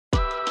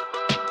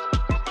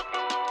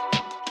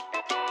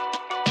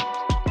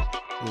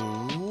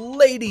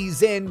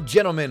Ladies and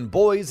gentlemen,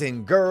 boys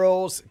and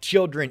girls,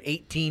 children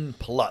 18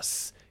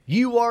 plus.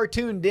 You are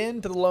tuned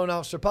in to the Loan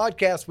Officer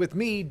Podcast with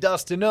me,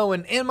 Dustin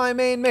Owen, and my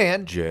main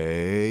man,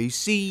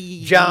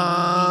 JC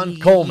John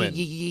Coleman.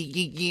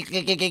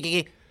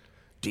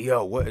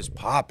 Dio, what is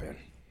poppin'?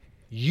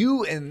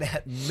 You and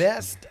that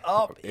messed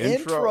up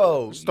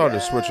intro. Started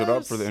to switch it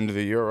up for the end of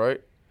the year,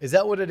 right? Is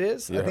that what it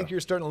is? Yeah. I think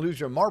you're starting to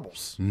lose your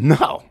marbles.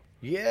 No.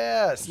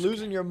 Yes,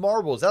 losing your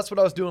marbles. That's what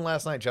I was doing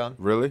last night, John.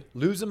 Really?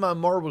 Losing my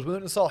marbles. We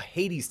went and saw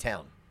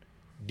Hadestown.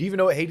 Do you even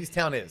know what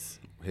Hadestown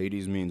is?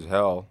 Hades means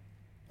hell.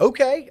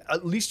 Okay,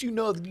 at least you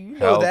know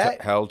that.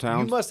 Helltown?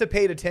 You must have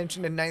paid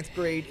attention in 9th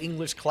grade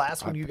English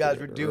class when you guys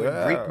were doing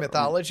Greek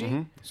mythology.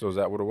 Mm-hmm. So is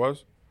that what it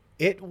was?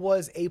 It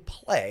was a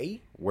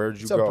play. Where'd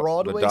you It's go? a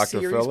Broadway the Dr.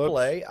 series Phillips?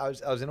 play. I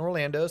was in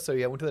Orlando, so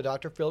yeah, I went to the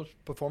Dr. Phillips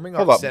Performing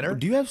Hold Arts up. Center.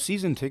 Do you have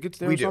season tickets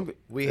there We or do. something?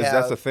 We is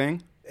have- that the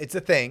thing? It's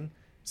a thing.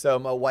 So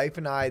my wife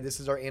and I, this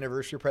is our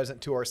anniversary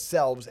present to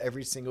ourselves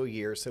every single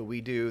year. So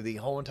we do the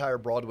whole entire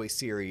Broadway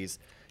series,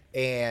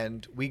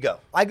 and we go.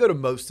 I go to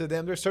most of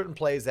them. There's certain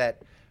plays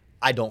that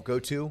I don't go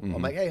to. Mm-hmm.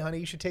 I'm like, hey, honey,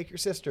 you should take your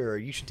sister, or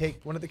you should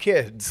take one of the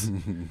kids.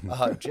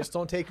 Just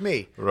don't take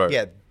me. Right.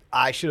 Yeah,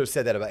 I should have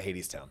said that about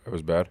Hadestown. It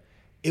was bad.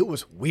 It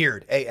was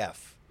weird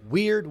AF.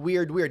 Weird.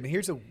 And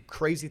here's a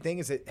crazy thing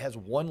is it has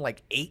won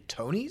like 8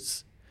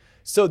 Tonys.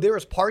 So there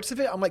was parts of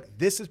it, I'm like,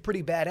 this is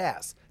pretty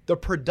badass. The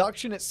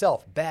production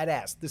itself,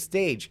 badass. The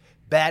stage,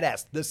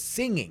 badass. The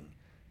singing,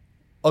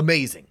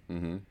 amazing.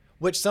 Mm-hmm.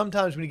 Which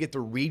sometimes when you get to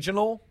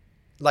regional,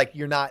 like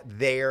you're not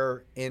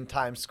there in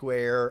Times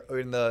Square or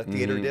in the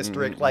theater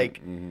district,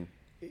 like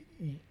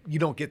you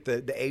don't get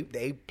the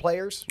A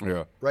players.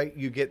 Yeah. Right?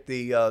 You get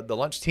the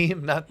lunch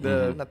team, not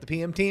the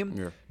PM team.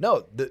 Yeah.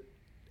 No,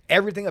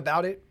 everything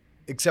about it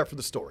except for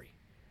the story.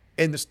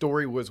 And the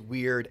story was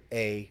weird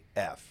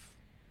AF.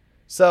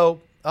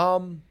 So,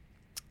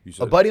 You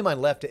said a buddy of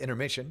mine left at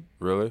intermission.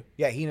 Really?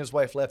 Yeah, he and his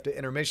wife left at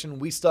intermission.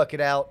 We stuck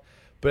it out.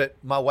 But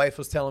my wife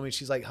was telling me,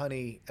 she's like,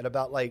 honey, at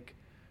about like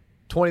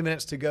 20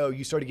 minutes to go,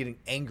 you started getting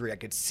angry. I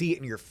could see it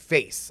in your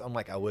face. I'm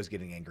like, I was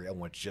getting angry. I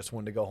just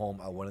wanted to go home.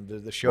 I wanted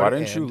the show Why to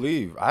didn't end. you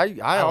leave? I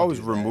don't always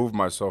do that. remove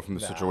myself from the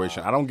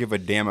situation. I don't give a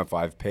damn if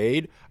I've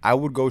paid. I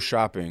would go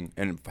shopping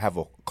and have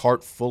a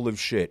cart full of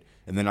shit,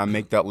 and then I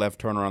make that left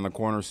turn around the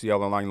corner, see how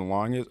long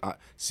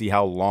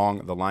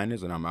the line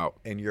is, and I'm out.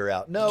 And you're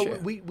out. No, Yeah.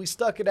 we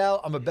stuck it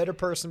out. I'm a better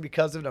person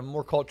because of it. I'm a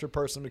more cultured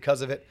person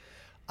because of it.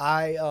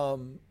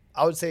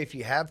 I would say if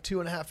you have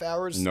 2.5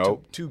 hours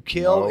Nope. to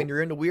kill Nope. and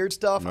you're into weird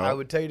stuff, I Nope.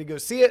 would tell you to go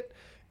see it.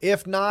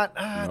 If not,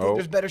 I think Nope.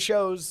 there's better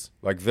shows.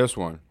 Like this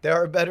one. There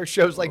are better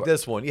shows like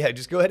this one. Yeah,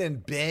 just go ahead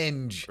and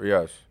binge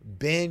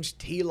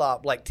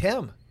T-Lop like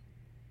Tim.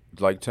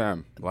 Like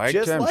Tim.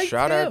 Just Tim. like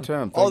Shout Tim. out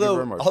Tim. Thank you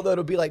very much. Although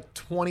it'll be like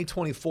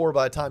 2024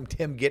 by the time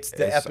Tim gets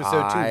to episode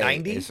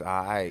 290. It's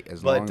all right.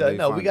 As long But as they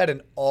no, we find- got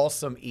an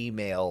awesome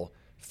email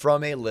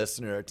from a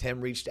listener.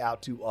 Tim reached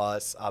out to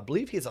us. I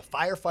believe he's a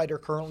firefighter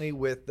currently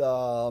with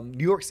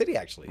New York City,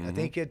 actually. I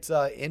think it's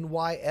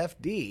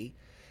NYFD.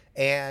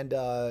 And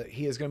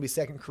he is going to be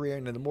second career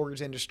into the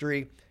mortgage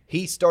industry.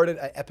 He started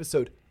at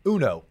episode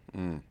Uno.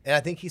 And I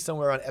think he's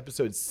somewhere on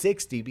episode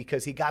 60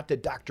 because he got to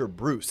Dr.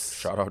 Bruce.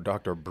 Shout out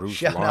Dr. Bruce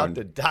Shout out Lund.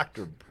 to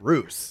Dr.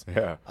 Bruce.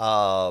 Yeah.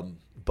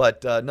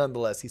 But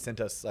nonetheless, he sent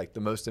us like the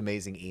most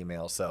amazing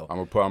email. So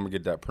I'm gonna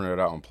get that printed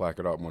out and plaque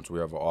it up once we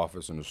have an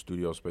office and a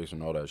studio space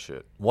and all that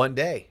shit. one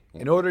day,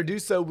 in order to do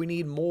so, we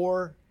need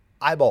more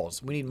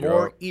eyeballs. We need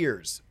more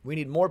ears. We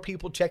need more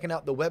people checking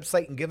out the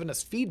website and giving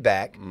us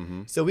feedback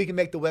so we can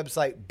make the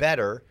website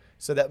better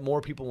so that more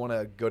people want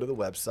to go to the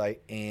website.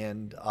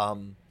 And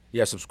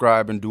Yeah,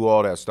 subscribe and do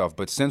all that stuff.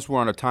 But since we're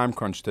on a time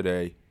crunch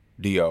today,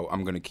 Dio,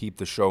 I'm gonna keep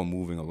the show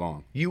moving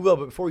along. you will,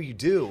 but before you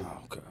do,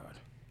 Oh God.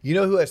 you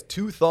know who has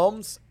 2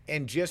 thumbs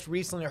and just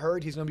recently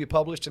heard he's going to be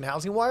published in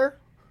Housing Wire?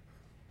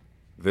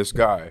 This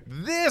guy.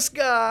 This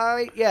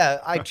guy. Yeah,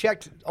 I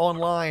checked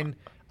online.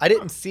 I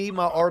didn't see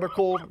my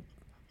article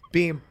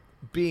being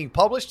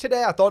published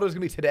today. I thought it was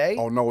going to be today.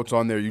 Oh no, it's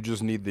on there. You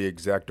just need the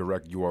exact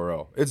direct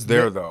URL. It's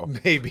there though.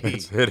 Maybe.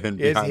 It's hidden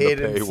It's behind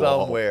hidden the paywall.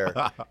 somewhere.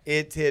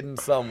 It's hidden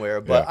somewhere.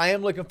 But Yeah. I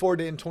am looking forward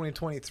to in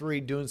 2023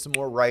 doing some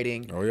more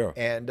writing. Oh, yeah.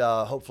 And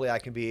hopefully I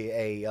can be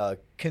a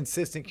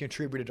consistent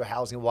contributor to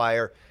Housing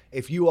Wire.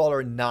 If you all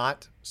are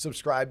not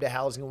subscribed to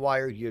Housing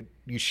Wire, you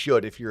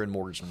should if you're in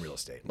mortgage and real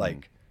estate.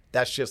 Like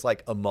that's just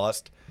like a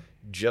must.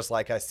 Just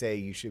like I say,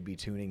 you should be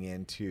tuning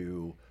in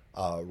to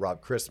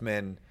Rob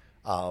Chrisman.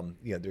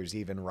 There's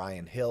even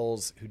Ryan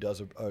Hills who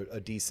does a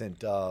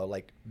decent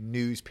like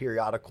news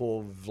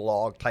periodical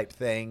vlog type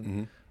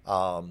thing.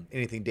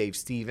 Anything Dave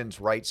Stevens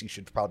writes, you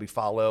should probably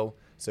follow.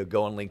 So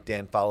go on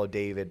LinkedIn, follow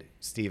David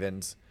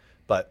Stevens.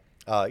 But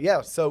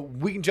so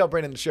we can jump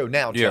right in the show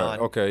now, John.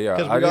 Yeah. Okay. Yeah.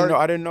 'Cause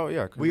I didn't know.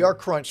 Yeah. we are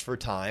crunched for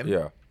time.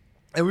 Yeah.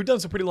 And we've done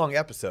some pretty long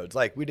episodes.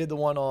 Like we did the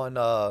one on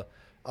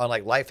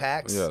like life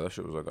hacks. Yeah. That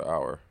shit was like an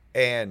hour.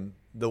 And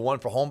the one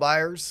for home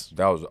buyers.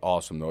 That was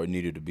awesome though. It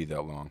needed to be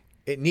that long.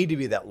 It need to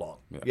be that long.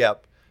 Yeah.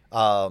 Yep.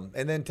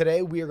 And then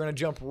today we are going to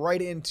jump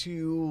right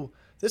into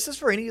This is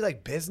for any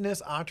like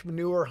business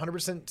entrepreneur,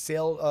 100%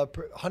 sale,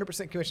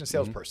 100% commission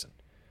salesperson,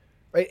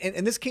 right?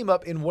 And this came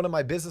up in one of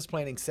my business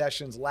planning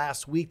sessions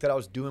last week that I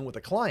was doing with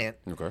a client.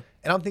 Okay.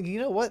 And I'm thinking,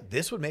 you know what?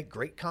 This would make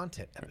great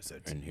content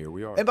episodes. And here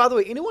we are. And by the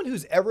way, anyone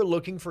who's ever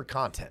looking for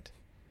content,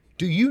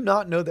 do you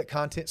not know that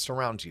content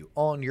surrounds you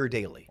on your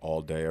daily?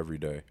 All day, every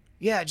day.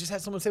 Yeah, I just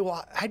had someone say,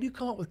 well, how do you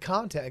come up with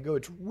content? I go,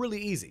 it's really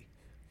easy.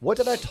 What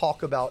did I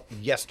talk about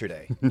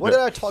yesterday? What did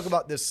I talk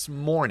about this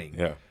morning?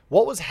 Yeah.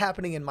 What was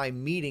happening in my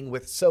meeting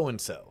with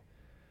so-and-so?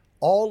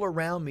 All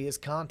around me is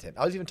content.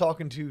 I was even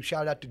talking to,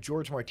 shout out to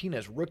George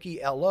Martinez, rookie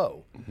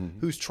LO,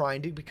 who's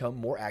trying to become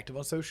more active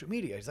on social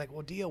media. He's like,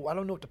 well, Dio, I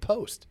don't know what to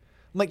post.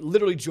 I'm like,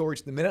 literally,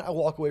 George, the minute I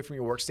walk away from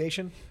your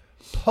workstation,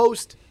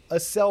 post a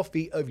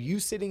selfie of you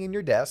sitting in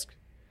your desk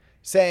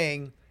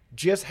saying,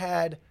 just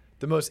had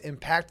the most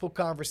impactful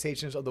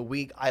conversations of the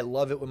week. I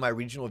love it when my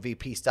regional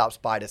VP stops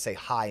by to say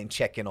hi and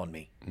check in on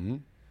me.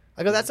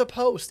 I go, that's a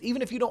post.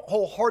 Even if you don't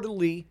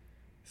wholeheartedly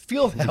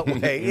feel that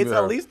way, it's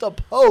at least a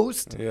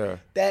post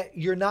that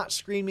you're not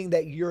screaming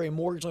that you're a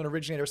mortgage loan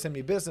originator, send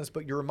me business,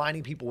 but you're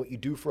reminding people what you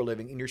do for a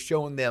living and you're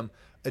showing them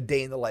a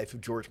day in the life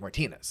of George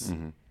Martinez.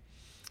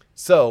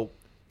 So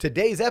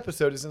today's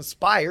episode is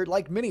inspired,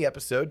 like many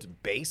episodes,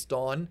 based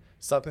on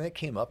something that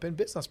came up in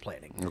business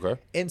planning. Okay.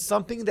 And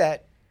something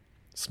that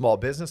small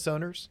business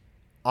owners,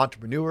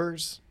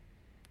 entrepreneurs,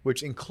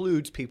 which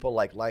includes people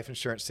like life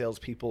insurance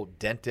salespeople,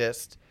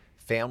 dentists,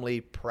 family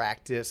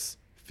practice,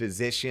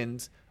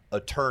 physicians,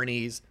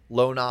 attorneys,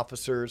 loan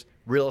officers,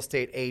 real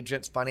estate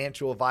agents,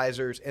 financial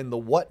advisors, and the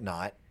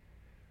whatnot,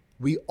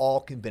 we all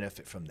can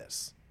benefit from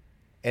this.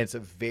 And it's a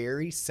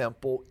very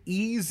simple,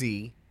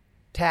 easy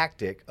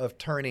tactic of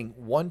turning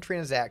one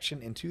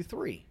transaction into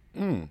three.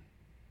 And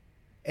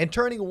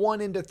turning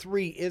one into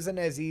three isn't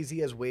as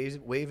easy as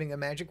waving a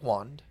magic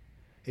wand.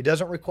 It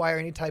doesn't require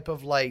any type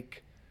of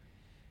like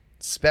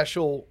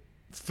special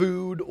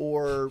food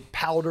or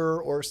powder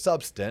or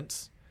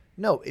substance.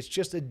 No, it's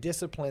just a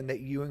discipline that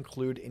you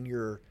include in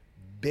your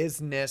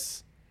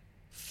business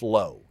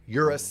flow,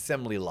 your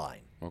assembly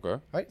line. Okay.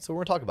 All right, so we're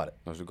going to talk about it.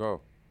 Let's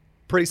go.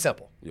 Pretty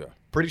simple. Yeah.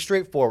 Pretty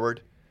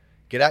straightforward.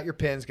 Get out your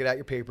pens, get out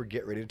your paper,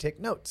 get ready to take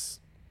notes.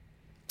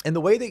 And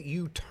the way that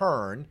you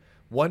turn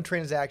one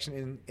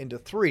transaction into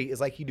three is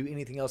like you do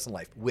anything else in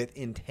life, with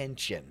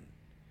intention.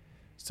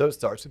 So it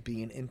starts with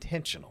being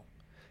intentional.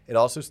 It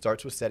also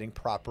starts with setting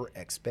proper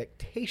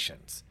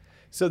expectations.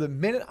 So the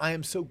minute I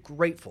am so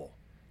grateful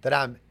that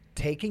I'm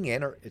taking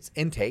in, or it's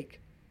intake,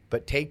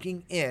 but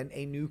taking in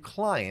a new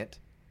client,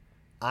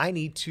 I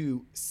need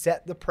to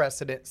set the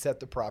precedent, set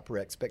the proper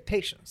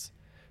expectations.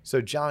 So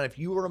John, if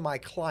you were my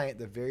client,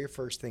 the very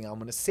first thing I'm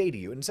going to say to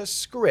you, and it's a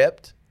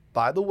script,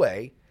 by the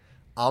way,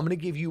 I'm going to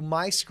give you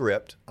my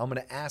script. I'm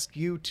going to ask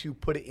you to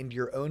put it into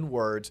your own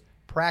words,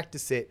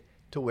 practice it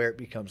to where it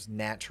becomes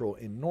natural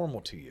and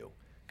normal to you.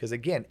 Because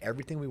again,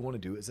 everything we want to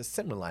do is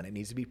assembly line. It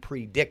needs to be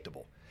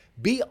predictable.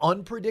 Be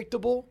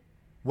unpredictable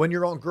when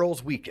you're on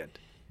girls' weekend.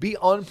 Be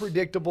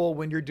unpredictable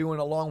when you're doing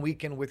a long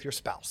weekend with your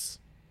spouse,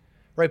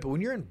 right? But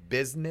when you're in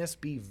business,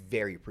 be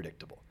very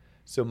predictable.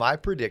 So my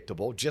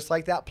predictable, just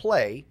like that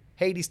play,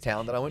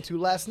 Hadestown, that I went to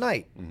last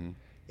night.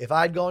 If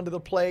I'd gone to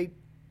the play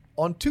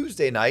on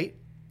Tuesday night,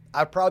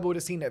 I probably would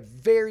have seen a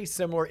very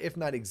similar, if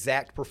not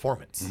exact,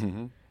 performance.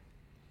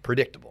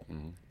 Predictable.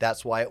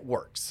 That's why it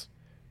works.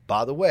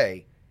 By the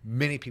way,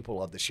 many people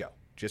love the show.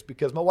 Just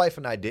because my wife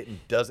and I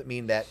didn't doesn't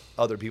mean that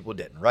other people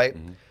didn't, right?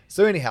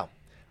 So anyhow,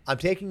 I'm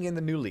taking in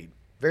the new lead.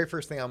 Very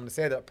first thing I'm going to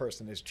say to that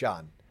person is,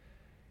 John,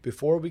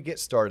 before we get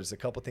started, there's a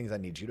couple things I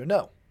need you to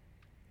know.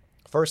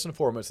 First and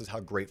foremost is how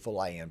grateful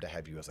I am to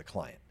have you as a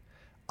client.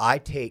 I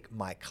take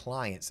my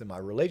clients and my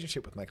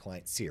relationship with my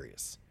clients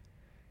serious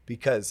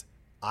because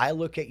I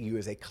look at you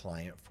as a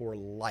client for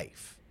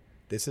life.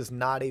 This is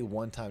not a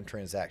one-time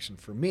transaction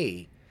for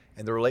me,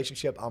 and the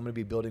relationship I'm going to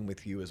be building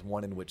with you is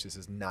one in which this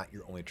is not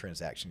your only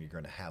transaction you're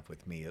going to have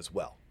with me as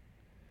well.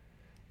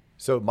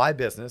 So my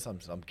business,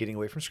 I'm getting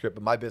away from script,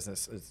 but my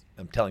business is,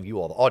 I'm telling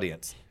you all, the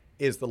audience,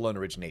 is the loan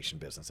origination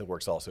business. It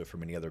works also for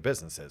many other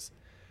businesses.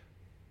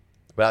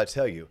 But I'll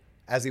tell you,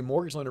 as a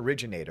mortgage loan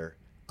originator,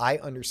 I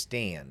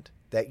understand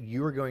that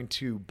you are going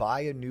to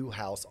buy a new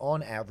house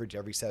on average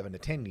every 7 to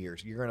 10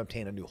 years. You're going to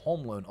obtain a new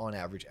home loan on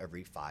average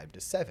every 5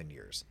 to 7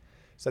 years.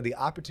 So the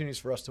opportunities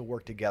for us to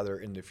work together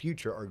in the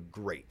future are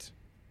great.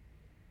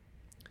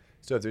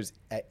 So if there's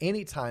at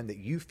any time that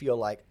you feel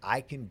like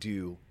I can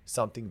do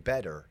something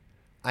better,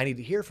 I need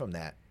to hear from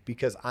that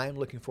because I'm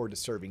looking forward to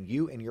serving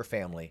you and your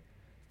family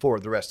for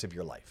the rest of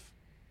your life.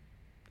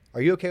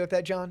 Are you okay with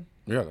that, John?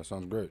 Yeah, that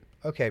sounds great.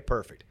 Okay,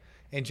 perfect.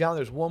 And John,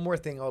 there's one more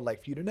thing I would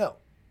like for you to know.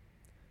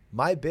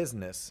 My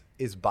business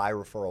is by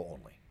referral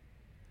only.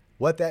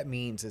 What that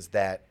means is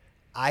that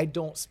I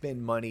don't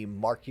spend money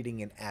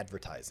marketing and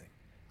advertising.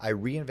 I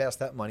reinvest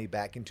that money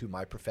back into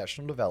my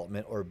professional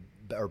development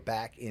or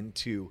back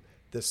into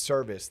the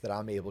service that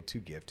I'm able to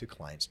give to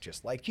clients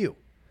just like you.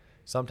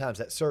 Sometimes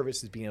that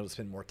service is being able to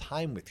spend more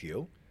time with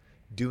you,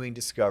 doing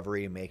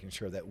discovery and making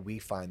sure that we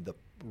find the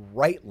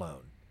right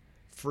loan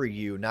for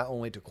you, not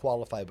only to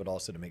qualify, but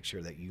also to make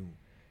sure that you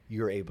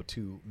you're able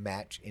to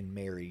match and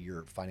marry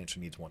your financial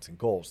needs, wants, and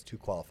goals to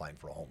qualifying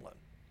for a home loan.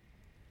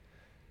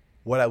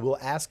 What I will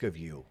ask of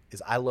you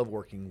is I love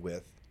working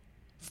with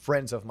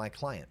friends of my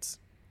clients.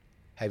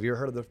 Have you ever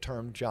heard of the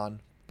term,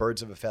 John,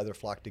 birds of a feather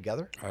flock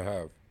together? I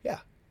have. Yeah.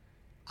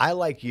 I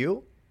like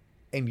you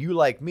and you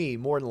like me.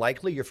 More than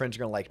likely, your friends are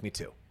going to like me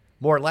too.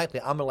 More than likely,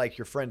 I'm going to like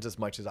your friends as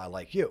much as I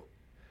like you.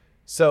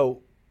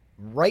 So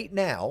right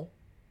now,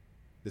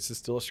 this is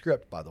still a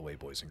script, by the way,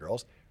 boys and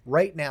girls.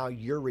 Right now,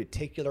 your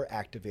reticular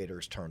activator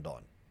is turned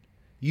on.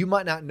 You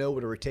might not know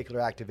what a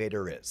reticular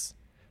activator is,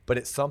 but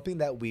it's something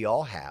that we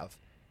all have.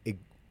 It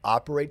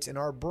operates in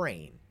our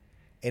brain,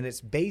 and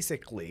it's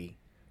basically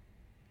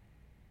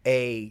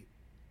a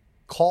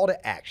call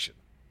to action.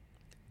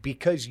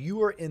 Because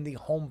you are in the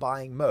home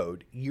buying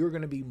mode, you're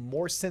going to be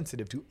more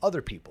sensitive to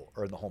other people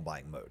who are in the home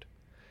buying mode.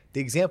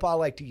 The example I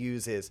like to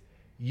use is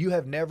you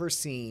have never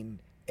seen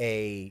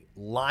a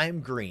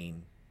lime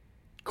green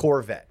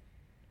Corvette.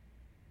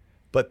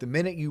 But the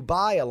minute you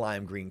buy a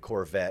lime green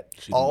Corvette,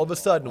 all of a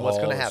sudden what's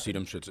going to happen? See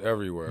them shits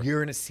everywhere. You're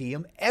going to see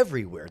them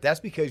everywhere. That's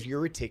because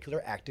your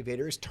reticular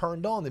activator is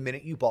turned on the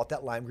minute you bought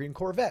that lime green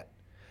Corvette.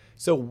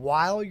 So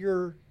while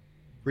your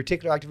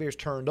reticular activator is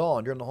turned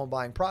on during the home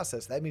buying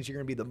process, that means you're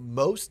going to be the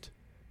most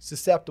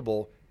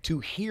susceptible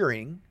to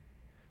hearing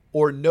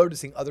or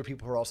noticing other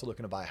people who are also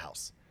looking to buy a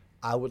house.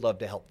 I would love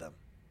to help them.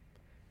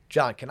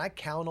 John, can I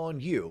count on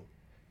you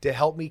to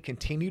help me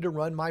continue to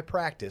run my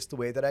practice the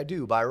way that I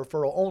do, by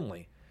referral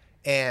only?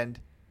 And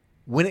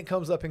when it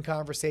comes up in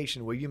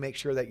conversation, will you make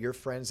sure that your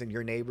friends and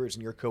your neighbors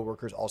and your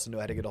coworkers also know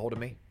how to get a hold of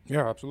me?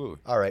 Yeah, absolutely.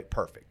 All right,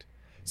 perfect.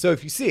 So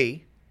if you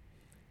see,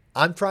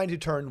 I'm trying to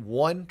turn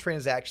one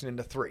transaction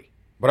into three.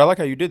 But I like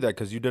how you did that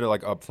because you did it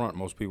like up front.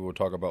 Most people would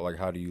talk about like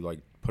how do you like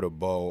put a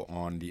bow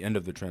on the end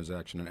of the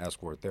transaction and ask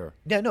for it there.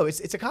 Yeah, no,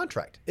 it's a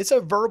contract. It's a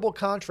verbal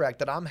contract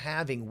that I'm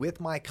having with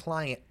my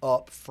client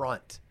up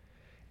front.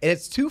 And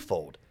it's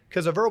twofold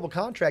because a verbal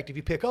contract, if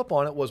you pick up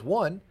on it, was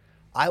one,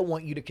 I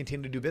want you to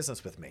continue to do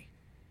business with me.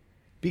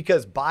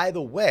 Because by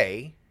the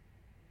way,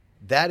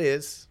 that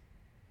is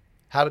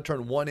how to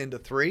turn one into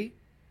three.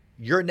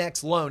 Your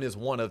next loan is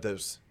one of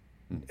those.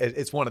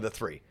 It's one of the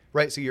three,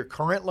 right? So your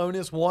current loan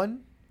is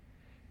one,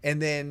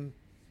 and then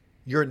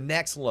your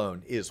next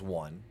loan is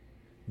one.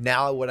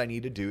 Now what I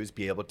need to do is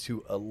be able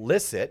to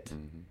elicit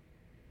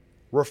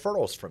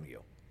referrals from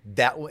you.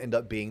 That will end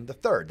up being the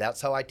third.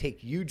 That's how I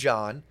take you,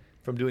 John,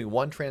 from doing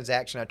one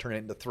transaction, I turn it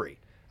into three.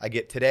 I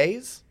get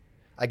today's,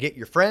 I get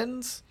your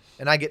friends,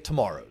 and I get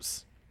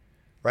tomorrow's,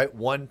 right?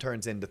 One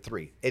turns into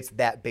three. It's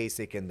that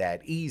basic and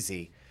that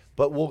easy,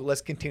 but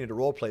let's continue to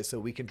role play so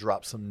we can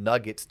drop some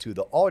nuggets to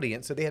the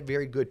audience so they have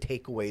very good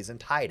takeaways and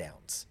tie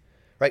downs,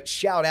 right?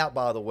 Shout out,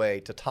 by the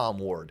way, to Tom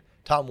Ward.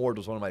 Tom Ward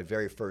was one of my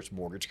very first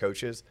mortgage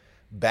coaches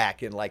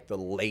back in like the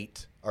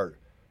late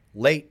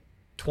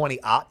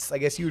 20-aughts, I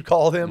guess you would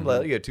call them,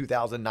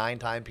 2009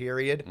 time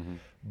period.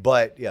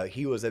 But yeah,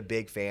 he was a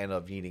big fan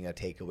of needing a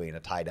takeaway and a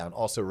tie down.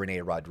 Also,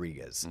 Renee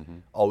Rodriguez,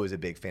 always a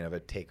big fan of a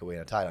takeaway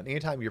and a tie down.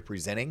 Anytime you're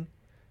presenting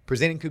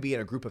could be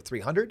in a group of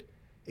 300.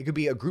 It could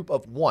be a group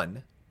of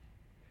one.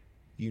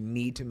 You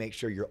need to make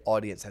sure your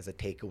audience has a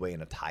takeaway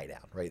and a tie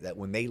down, right? That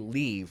when they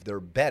leave, they're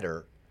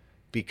better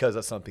because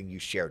of something you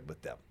shared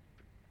with them.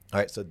 All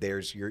right, so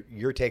there's your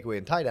takeaway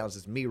and tie downs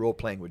is me role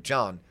playing with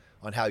John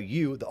on how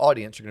you, the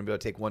audience, are going to be able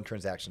to take one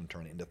transaction and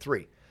turn it into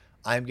three.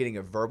 I'm getting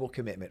a verbal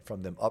commitment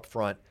from them up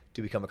front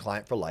to become a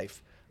client for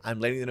life. I'm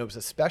letting them know it's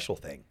a special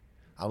thing.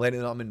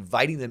 I'm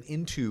inviting them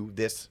into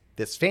this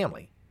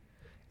family.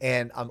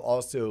 And I'm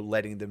also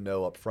letting them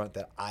know up front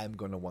that I'm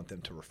going to want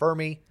them to refer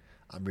me.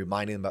 I'm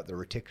reminding them about the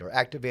reticular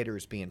activator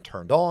is being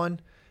turned on.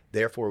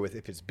 Therefore,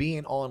 if it's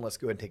being on, let's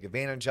go ahead and take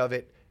advantage of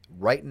it.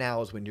 Right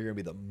now is when you're going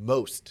to be the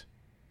most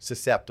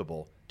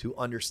susceptible to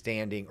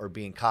understanding or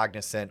being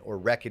cognizant or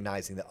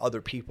recognizing that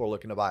other people are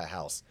looking to buy a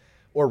house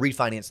or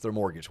refinance their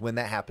mortgage. When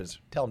that happens,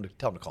 tell them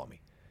to call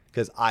me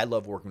because I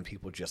love working with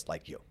people just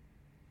like you.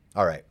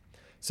 All right.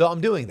 So I'm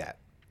doing that.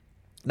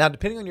 Now,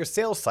 depending on your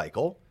sales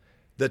cycle,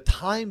 the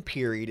time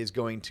period is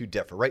going to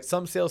differ, right?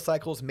 Some sales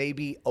cycles may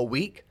be a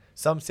week.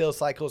 Some sales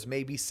cycles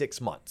may be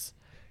 6 months.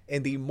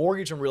 In the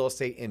mortgage and real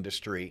estate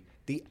industry,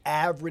 the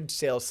average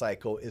sales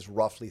cycle is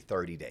roughly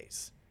 30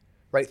 days,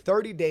 right?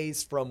 30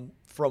 days from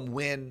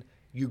when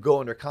you go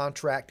under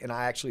contract and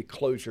I actually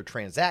close your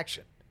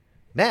transaction.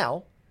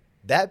 Now,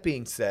 that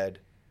being said,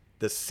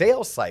 the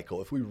sales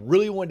cycle, if we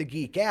really want to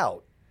geek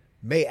out,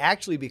 may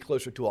actually be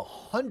closer to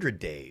 100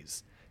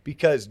 days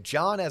because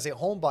John, as a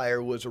home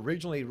buyer, was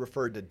originally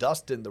referred to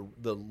Dustin,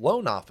 the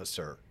loan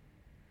officer,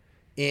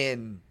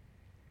 in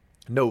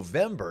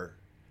November.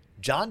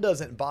 John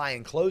doesn't buy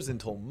and close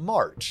until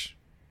March,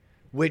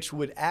 which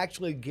would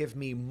actually give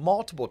me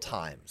multiple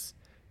times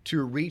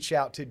to reach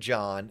out to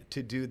John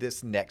to do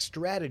this next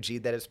strategy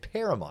that is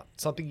paramount,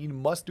 something you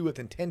must do with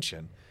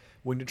intention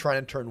when you're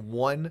trying to turn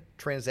one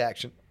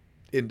transaction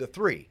into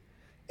three.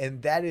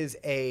 And that is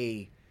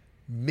a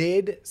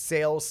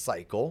mid-sales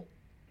cycle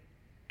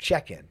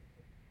check-in.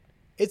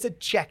 It's a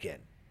check-in.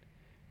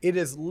 It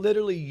is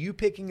literally you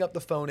picking up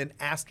the phone and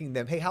asking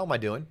them, hey, how am I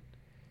doing?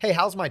 hey,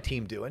 how's my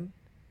team doing?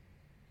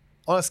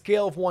 On a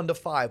scale of 1 to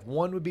 5,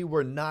 1 would be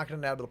we're knocking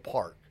it out of the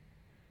park.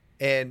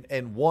 And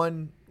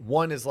one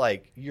is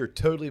like, you're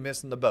totally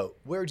missing the boat.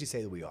 Where would you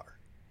say that we are?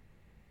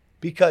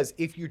 Because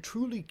if you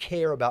truly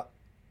care about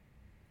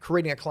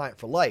creating a client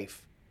for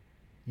life,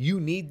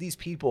 you need these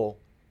people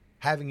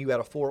having you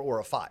at a 4 or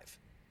a 5.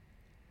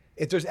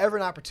 If there's ever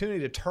an opportunity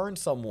to turn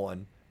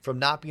someone from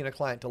not being a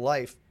client for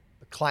life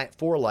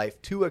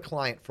to a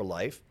client for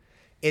life,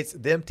 it's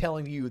them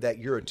telling you that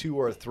you're a 2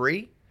 or a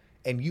 3,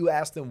 and you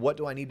ask them, what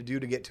do I need to do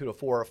to get to a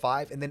 4 or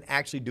 5, and then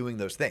actually doing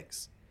those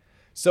things.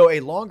 So a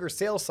longer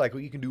sales cycle,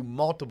 you can do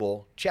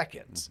multiple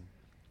check-ins. Mm-hmm.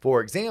 For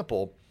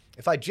example,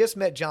 if I just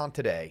met John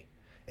today,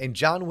 and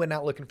John went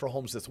out looking for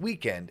homes this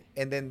weekend,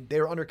 and then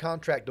they were under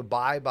contract to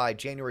buy by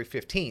January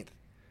 15th,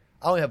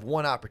 I only have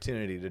one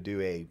opportunity to do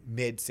a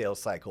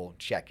mid-sales cycle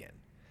check-in.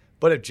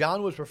 But if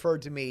John was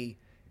referred to me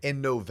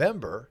in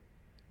November,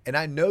 and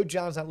I know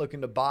John's not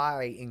looking to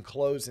buy and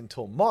close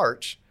until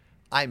March,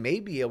 I may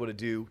be able to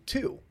do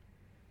 2.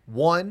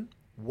 One,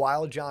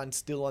 while John's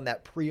still on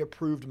that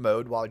pre-approved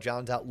mode, while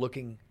John's out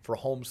looking for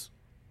homes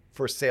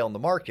for sale in the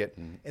market,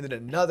 mm-hmm. and then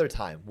another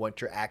time once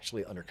you're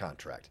actually under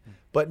contract. Mm-hmm.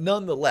 But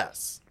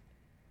nonetheless,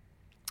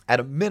 at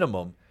a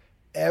minimum,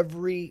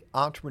 every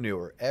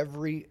entrepreneur,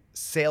 every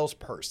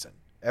salesperson,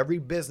 every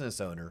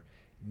business owner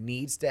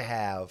needs to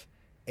have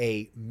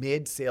a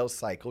mid-sales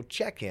cycle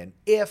check-in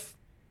if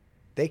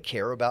they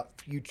care about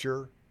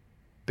future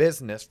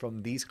business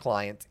from these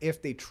clients,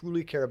 if they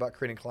truly care about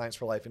creating clients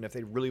for life, and if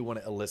they really want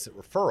to elicit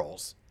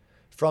referrals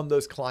from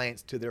those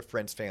clients to their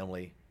friends,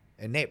 family,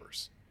 and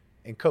neighbors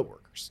and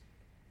coworkers.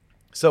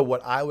 So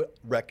what I would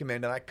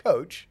recommend and I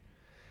coach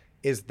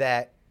is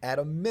that at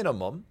a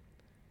minimum,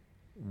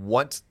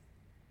 once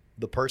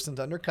the person's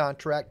under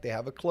contract, they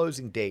have a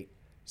closing date,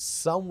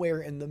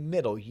 somewhere in the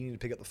middle, you need to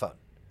pick up the phone.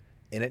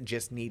 And it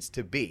just needs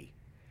to be,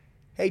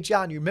 hey,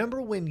 John, you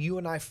remember when you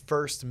and I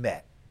first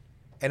met?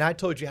 And I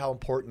told you how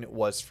important it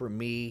was for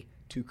me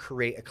to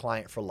create a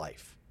client for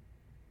life.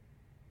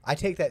 I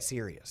take that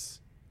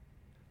serious.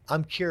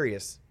 I'm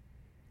curious,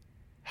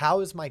 how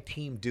is my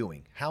team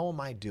doing? How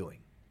am I doing?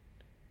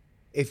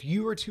 If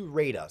you were to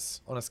rate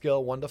us on a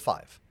scale of 1 to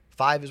 5,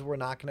 5 is we're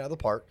knocking out of the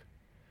park,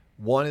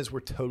 1 is we're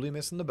totally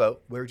missing the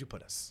boat, where would you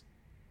put us?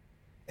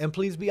 And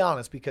please be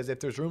honest, because if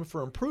there's room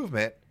for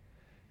improvement,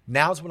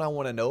 now's when I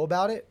want to know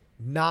about it,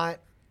 not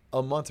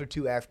a month or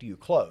 2 after you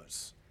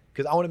close.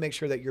 Because I want to make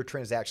sure that your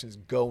transaction is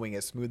going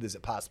as smooth as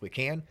it possibly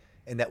can,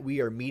 and that we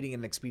are meeting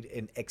and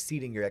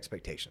exceeding your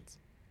expectations.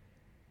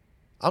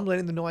 I'm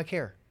letting them know I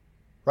care,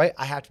 right?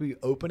 I have to be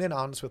open and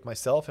honest with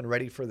myself and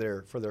ready for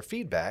their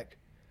feedback.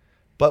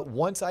 But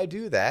once I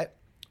do that,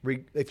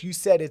 if you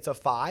said it's a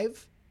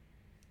 5,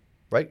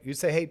 right? You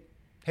say,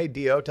 hey,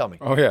 Dio, tell me.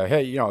 Oh yeah,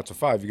 hey, it's a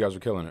 5. You guys are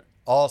killing it.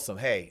 Awesome.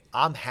 Hey,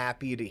 I'm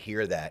happy to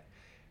hear that.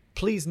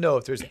 Please know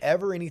if there's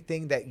ever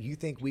anything that you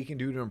think we can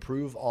do to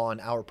improve on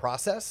our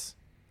process,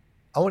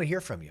 I want to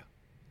hear from you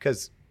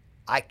because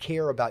I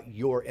care about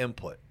your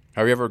input.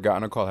 Have you ever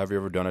gotten a call? Have you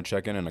ever done a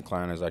check-in and a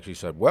client has actually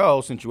said,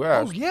 well, since you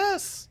asked. Oh,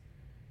 yes.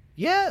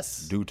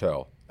 Yes. Do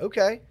tell.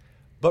 Okay.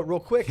 But real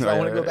quick, because I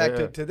want to go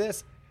back to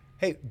this.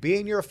 Hey,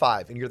 being you're a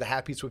 5 and you're the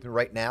happiest with me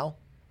right now,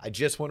 I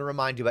just want to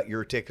remind you about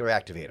your reticular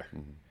activator.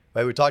 Mm-hmm.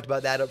 Right? We talked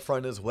about that up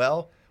front as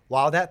well.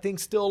 While that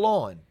thing's still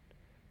on,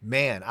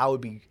 man, I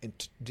would be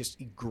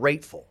just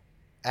grateful,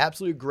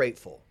 absolutely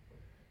grateful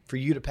for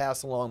you to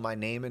pass along my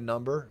name and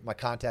number, my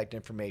contact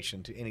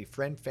information to any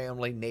friend,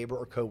 family, neighbor,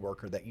 or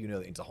coworker that you know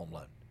that needs a home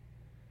loan.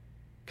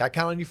 Can I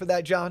count on you for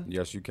that, John?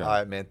 Yes, you can. All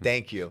right, man.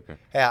 Thank you.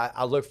 Hey,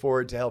 I look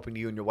forward to helping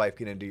you and your wife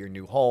get into your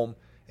new home.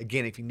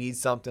 Again, if you need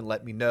something,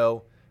 let me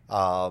know.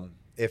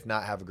 If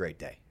not, have a great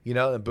day.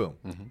 And boom.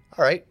 Mm-hmm.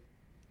 All right.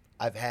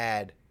 I've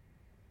had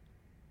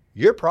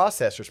your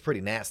processor's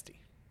pretty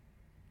nasty.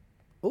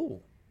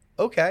 Ooh,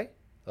 okay.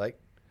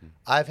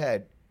 I've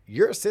had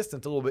your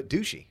assistant's a little bit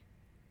douchey.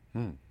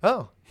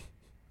 Oh,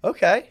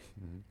 okay.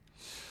 Mm-hmm.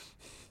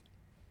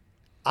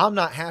 I'm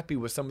not happy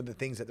with some of the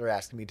things that they're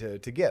asking me to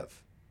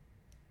give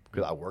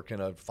because I work in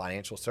a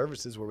financial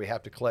services where we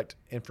have to collect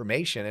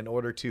information in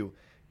order to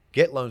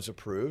get loans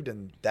approved,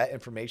 and that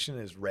information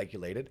is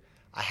regulated.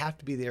 I have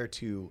to be there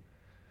to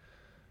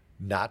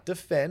not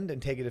defend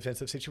and take a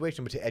defensive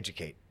situation, but to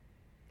educate.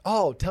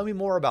 Oh, tell me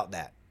more about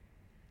that.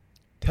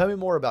 Tell me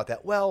more about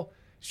that. Well,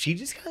 she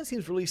just kind of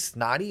seems really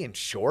snotty and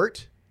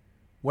short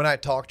when I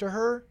talk to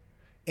her,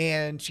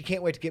 and she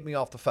can't wait to get me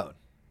off the phone.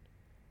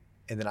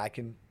 And then I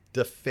can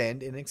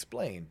defend and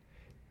explain.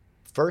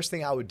 First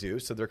thing I would do,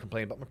 so they're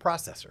complaining about my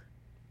processor.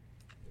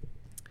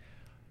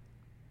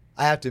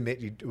 I have to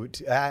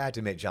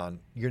admit, John,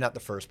 you're not the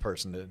first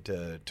person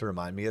to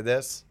remind me of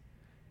this.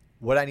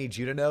 What I need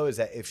you to know is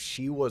that if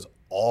she was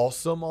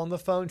awesome on the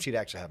phone, she'd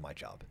actually have my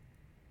job,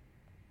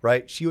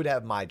 right? She would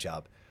have my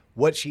job.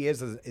 What she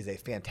is a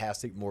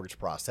fantastic mortgage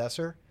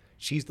processor.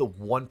 She's the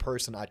one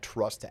person I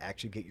trust to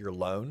actually get your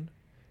loan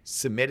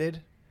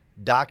submitted,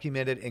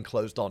 documented, and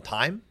closed on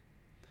time.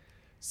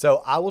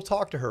 So I will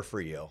talk to her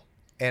for you,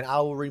 and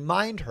I will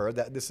remind her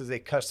that this is a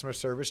customer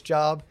service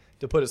job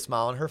to put a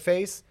smile on her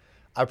face.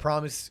 I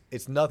promise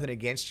it's nothing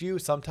against you.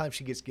 Sometimes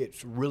she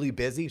gets really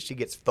busy. She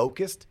gets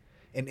focused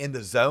and in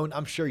the zone.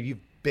 I'm sure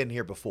you've been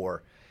here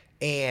before.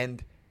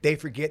 And they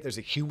forget there's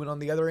a human on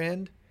the other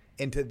end.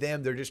 And to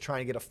them, they're just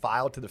trying to get a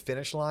file to the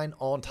finish line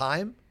on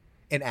time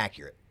and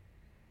accurate.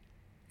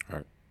 All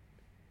right.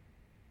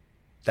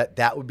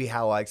 That would be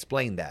how I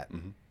explain that.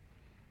 Mm-hmm.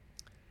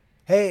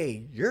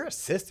 Hey, your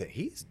assistant,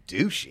 he's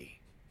douchey.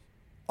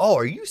 Oh,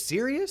 are you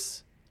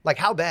serious? Like,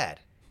 how bad?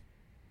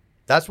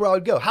 That's where I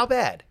would go. How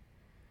bad?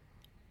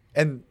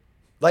 And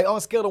like on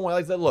a scale of 1,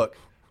 I said, look,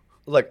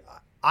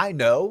 I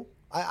know,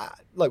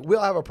 look,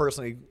 we'll have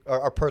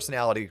our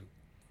personality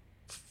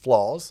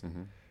flaws,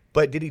 Mm-hmm.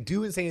 but did he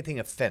do and say anything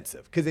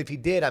offensive? Because if he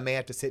did, I may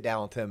have to sit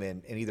down with him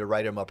and either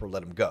write him up or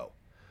let him go.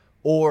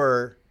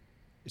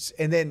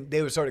 And then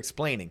they would start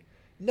explaining,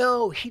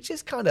 no, he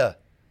just kind of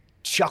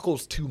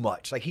chuckles too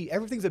much. Like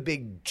everything's a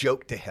big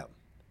joke to him.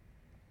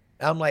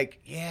 And I'm like,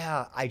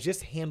 yeah, I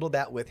just handled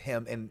that with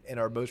him in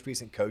our most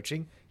recent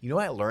coaching. You know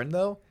what I learned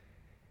though?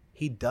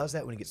 He does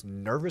that when he gets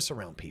nervous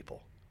around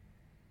people.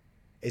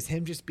 It's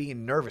him just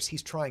being nervous.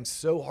 He's trying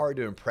so hard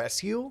to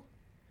impress you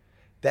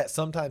that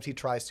sometimes he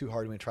tries too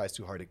hard. When he tries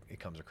too hard, it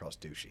comes across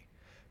douchey.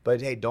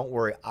 But hey, don't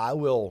worry. I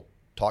will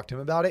talk to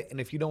him about it.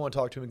 And if you don't want to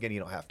talk to him again, you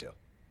don't have to.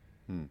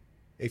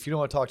 If you don't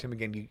want to talk to him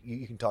again,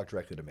 you can talk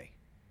directly to me.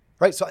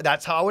 Right? So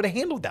that's how I would have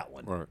handled that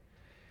one. Right.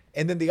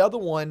 And then the other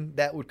one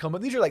that would come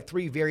up, these are like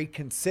 3 very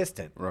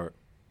consistent. Right.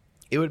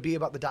 It would be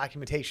about the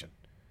documentation.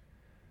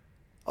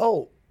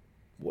 Oh,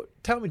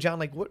 tell me, John,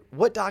 like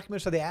what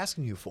documents are they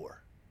asking you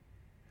for?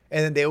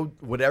 And then they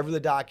would, whatever the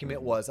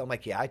document was, I'm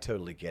like, yeah, I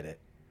totally get it.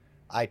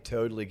 I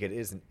totally get it. It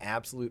is an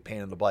absolute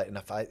pain in the butt.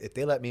 And if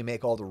they let me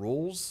make all the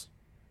rules,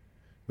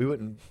 we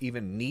wouldn't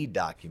even need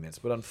documents.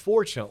 But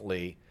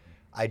unfortunately,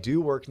 I do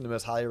work in the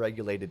most highly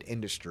regulated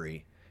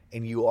industry,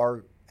 and you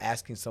are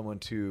asking someone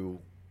to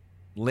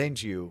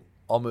lend you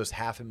almost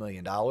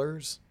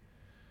 $500,000,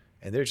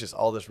 and there's just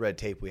all this red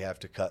tape we have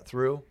to cut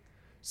through.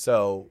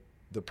 So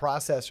the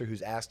processor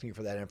who's asking you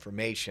for that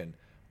information,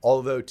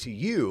 although to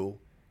you,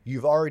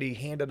 you've already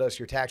handed us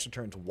your tax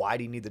returns, why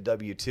do you need the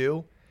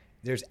W-2?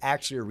 There's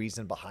actually a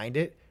reason behind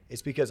it.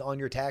 It's because on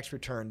your tax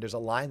return, there's a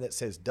line that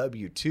says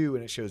W-2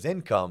 and it shows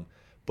income,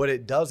 but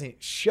it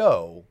doesn't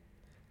show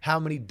how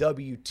many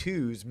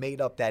W-2s made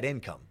up that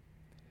income.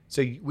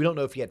 So we don't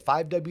know if you had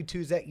 5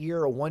 W-2s that year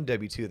or 1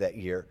 W-2 that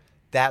year.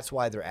 That's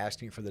why they're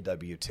asking for the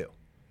W-2.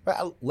 Right?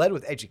 I led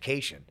with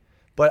education,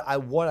 but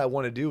what I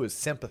want to do is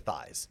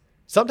sympathize.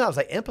 Sometimes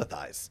I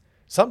empathize.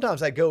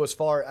 Sometimes I go as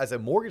far as a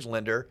mortgage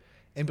lender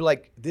and be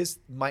like, this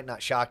might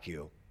not shock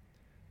you.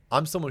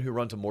 I'm someone who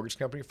runs a mortgage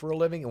company for a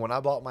living, and when I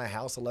bought my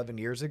house 11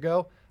 years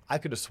ago, I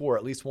could have swore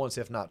at least once,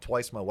 if not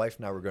twice, my wife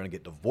and I were going to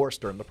get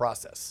divorced during the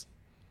process.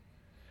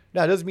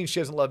 Now, it doesn't mean she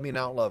doesn't love me and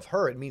I don't love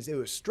her. It means it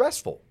was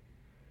stressful.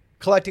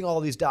 Collecting all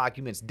these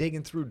documents,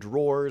 digging through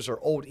drawers or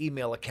old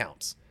email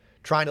accounts,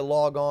 trying to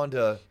log on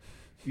to,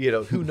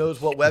 who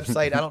knows what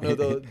website. I don't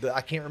know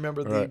I can't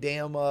remember the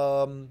damn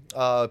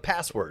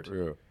password.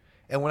 Yeah.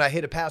 And when I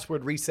hit a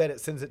password reset, it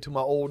sends it to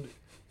my old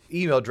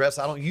email address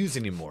I don't use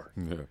anymore.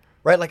 Yeah.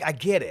 Right? Like, I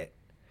get it.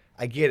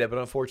 But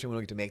unfortunately, we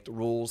don't get to make the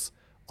rules.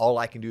 All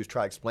I can do is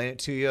try to explain it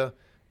to you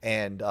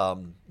and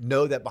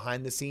know that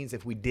behind the scenes,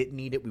 if we didn't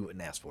need it, we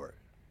wouldn't ask for it.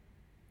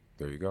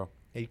 There you go.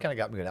 Yeah, you kind of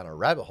got me down a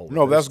rabbit hole.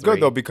 No, that's good,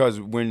 though, because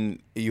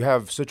when you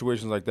have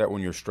situations like that,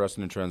 when you're stressed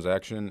in a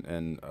transaction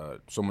and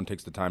someone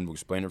takes the time to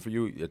explain it for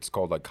you, it's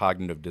called like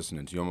cognitive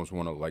dissonance. You almost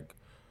want to like,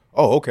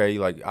 oh, okay,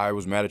 like I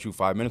was mad at you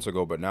 5 minutes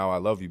ago, but now I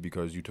love you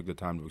because you took the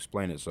time to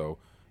explain it. So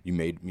you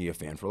made me a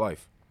fan for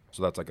life.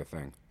 So that's like a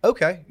thing.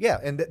 Okay, yeah,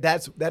 and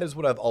that is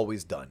what I've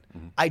always done.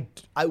 Mm-hmm.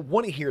 I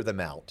want to hear them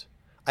out.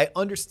 I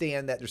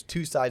understand that there's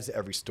 2 sides to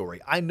every story.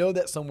 I know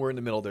that somewhere in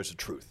the middle there's a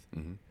truth,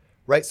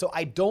 right? So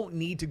I don't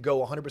need to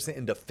go 100%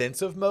 in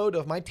defensive mode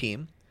of my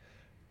team.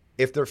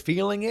 If they're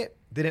feeling it,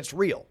 then it's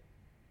real.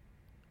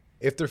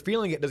 If they're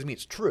feeling it, doesn't mean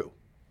it's true,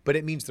 but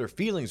it means their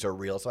feelings are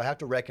real. So I have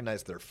to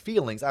recognize their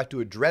feelings. I have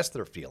to address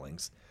their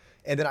feelings,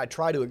 and then I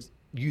try to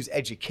use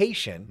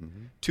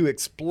education to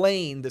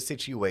explain the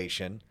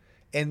situation.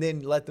 And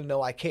then let them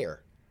know I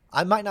care.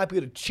 I might not be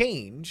able to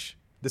change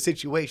the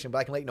situation, but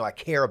I can let you know I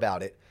care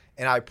about it,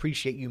 and I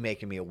appreciate you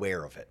making me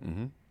aware of it.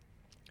 Mm-hmm.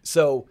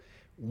 So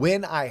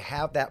when I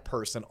have that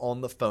person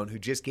on the phone who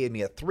just gave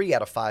me a 3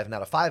 out of 5,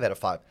 not a 5 out of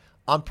 5,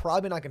 I'm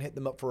probably not going to hit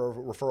them up for a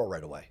referral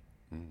right away.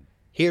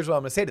 Here's what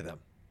I'm going to say to them.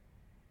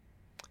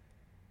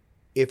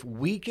 If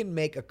we can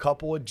make a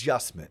couple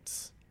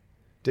adjustments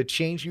to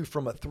change you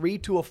from a 3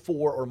 to a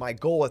 4, or my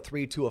goal a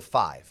 3 to a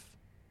 5,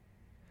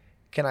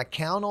 can I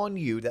count on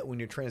you that when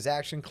your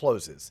transaction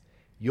closes,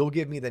 you'll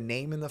give me the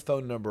name and the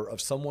phone number of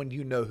someone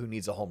you know who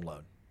needs a home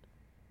loan?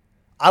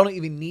 I don't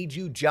even need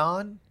you,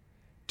 John,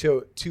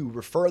 to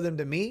refer them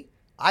to me.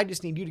 I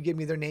just need you to give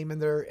me their name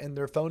and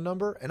their phone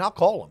number, and I'll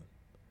call them.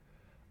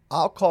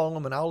 I'll call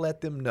them and I'll let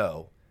them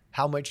know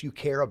how much you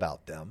care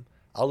about them.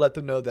 I'll let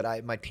them know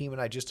that my team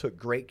and I just took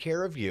great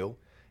care of you,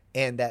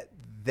 and that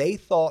they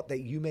thought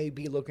that you may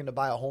be looking to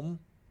buy a home,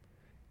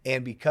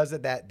 and because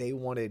of that, they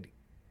wanted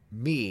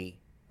me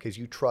because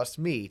you trust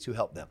me to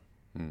help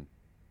them.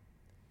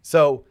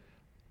 So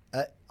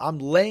I'm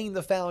laying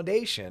the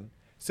foundation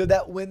so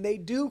that when they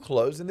do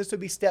close, and this would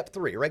be step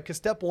 3, right? Because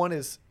step 1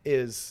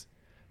 is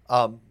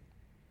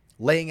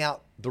laying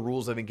out the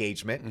rules of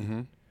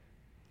engagement.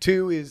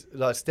 2 is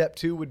step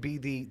 2 would be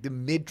the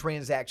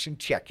mid-transaction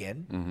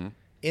check-in.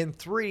 And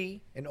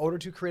 3, in order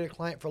to create a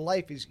client for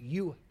life, is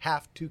you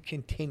have to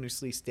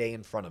continuously stay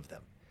in front of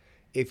them.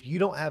 If you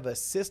don't have a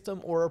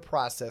system or a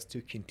process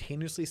to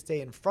continuously stay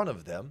in front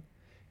of them,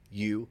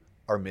 you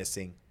are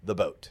missing the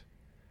boat.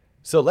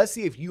 So let's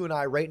see if you and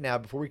I right now,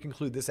 before we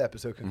conclude this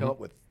episode, can come up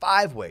with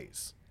 5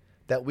 ways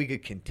that we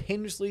could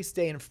continuously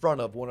stay in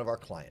front of one of our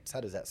clients. How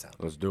does that sound?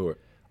 Let's do it.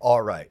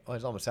 All right. Oh,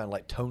 it's almost sounding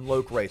like Tone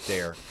Loc right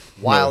there.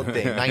 Wild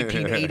Thing,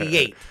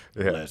 1988.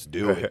 Let's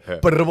do it.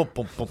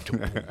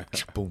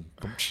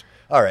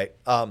 All right.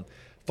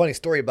 Funny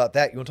story about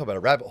that. You want to talk about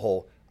a rabbit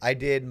hole? I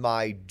did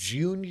my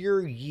junior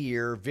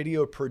year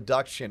video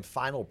production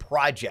final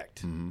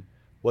project.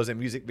 Was a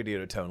music video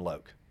to Tone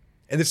Loc.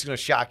 And this is going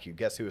to shock you.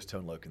 Guess who was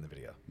Tone Loc in the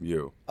video?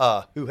 You.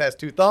 Who has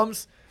 2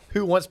 thumbs?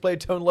 Who once played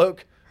Tone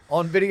Loc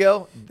on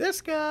video? This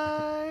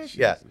guy.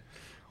 Yeah.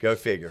 Go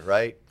figure,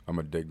 right? I'm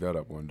going to dig that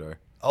up one day.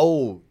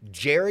 Oh,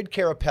 Jared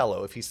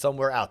Carapello, if he's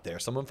somewhere out there.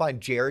 Someone find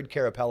Jared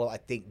Carapello. I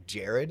think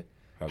Jared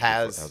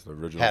has the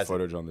original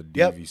footage on the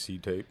Yep. DVC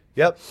tape.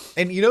 Yep.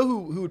 And you know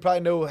who would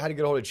probably know how to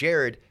get a hold of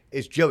Jared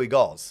is Joey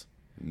Gauls.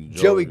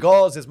 Joey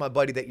Gauls is my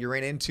buddy that you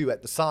ran into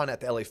at the sauna at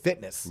the LA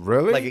Fitness.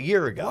 Really? Like a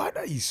year ago. What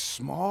a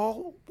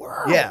small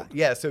world.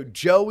 Yeah. So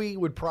Joey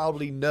would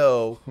probably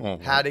know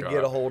how to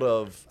get a hold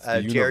of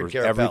Jared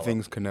Carapello.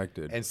 Everything's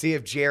connected. And see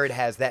if Jared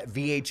has that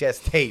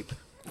VHS tape.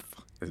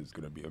 This is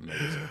going to be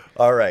amazing.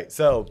 All right.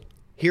 So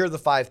here are the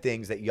 5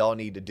 things that y'all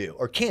need to do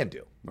or can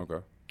do. Okay.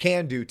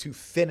 Can do to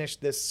finish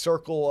this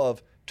circle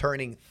of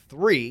turning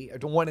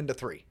 1 into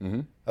 3.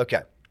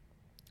 Okay.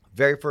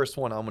 Very first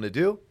one I'm going to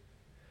do.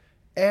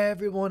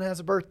 Everyone has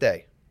a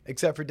birthday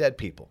except for dead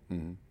people.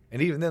 And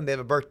even then they have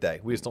a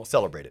birthday. We just don't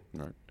celebrate it.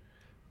 Right.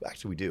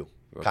 Actually, we do.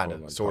 That's Kind all,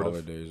 of, like, sort of.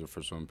 holidays or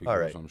for some people All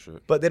right. or some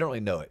shit. But they don't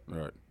really know it.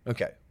 Right.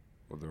 Okay.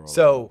 Well, they're all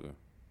So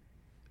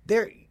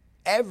yeah.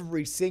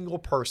 every single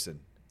person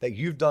that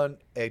you've done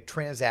a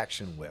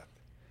transaction with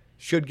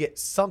should get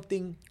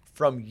something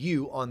from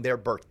you on their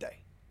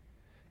birthday.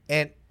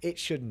 And it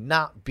should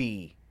not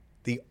be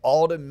the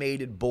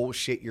automated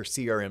bullshit your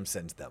CRM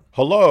sends them.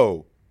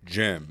 Hello,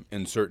 Jim.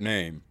 Insert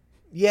name.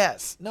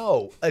 Yes.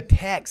 No. A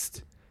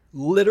text.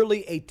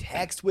 Literally a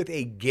text with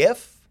a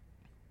GIF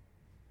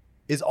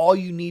is all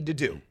you need to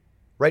do.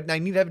 Right now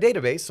you need to have a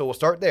database, so we'll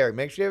start there.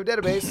 Make sure you have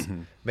a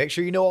database. Make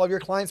sure you know all of your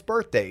clients'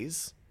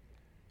 birthdays.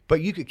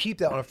 But you could keep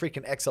that on a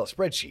freaking Excel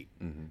spreadsheet.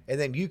 And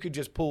then you could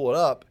just pull it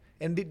up.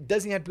 And it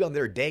doesn't have to be on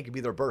their day. It could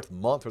be their birth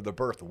month or their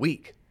birth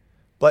week.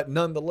 But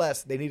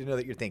nonetheless, they need to know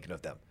that you're thinking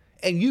of them.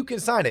 And you can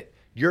sign it.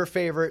 Your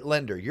favorite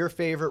lender, your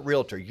favorite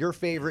realtor, your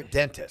favorite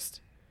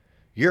dentist,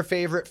 your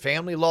favorite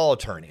family law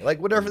attorney.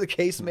 Like whatever the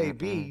case may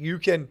be, you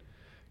can,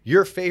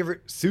 your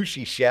favorite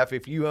sushi chef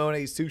if you own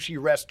a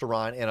sushi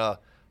restaurant in a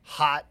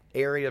hot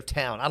area of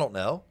town. I don't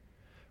know.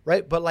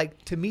 Right? But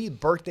like to me,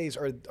 birthdays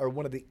are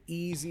one of the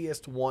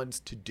easiest ones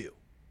to do.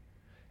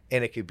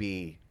 And it could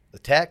be the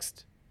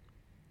text.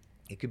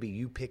 It could be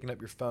you picking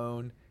up your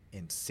phone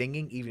and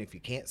singing, even if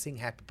you can't sing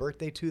happy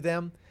birthday to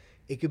them.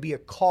 It could be a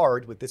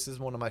card with, this is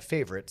one of my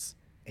favorites,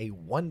 a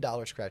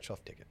 $1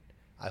 scratch-off ticket.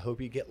 I hope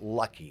you get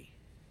lucky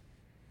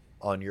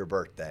on your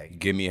birthday.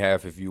 Give me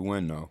half if you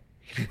win, though.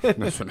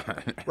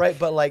 Right?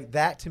 But like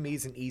that to me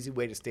is an easy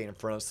way to stay in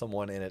front of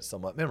someone and it's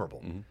somewhat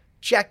memorable.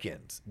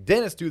 Check-ins.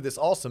 Dentists do this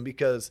awesome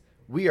because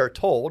we are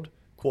told,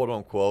 quote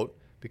unquote,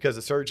 because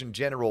the Surgeon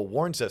General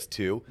warns us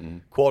to,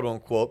 quote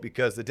unquote,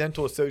 because the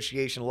Dental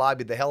Association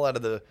lobbied the hell out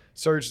of the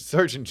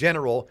Surgeon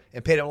General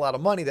and paid him a lot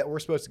of money that we're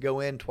supposed to go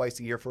in twice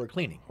a year for a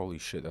cleaning. Holy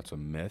shit, that's a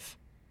myth.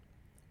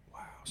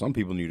 Wow. Some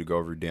people need to go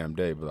every damn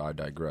day, but I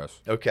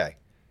digress. Okay.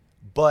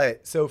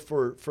 But so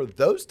for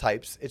those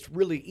types, it's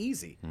really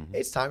easy.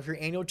 It's time for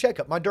your annual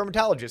checkup. My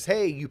dermatologist,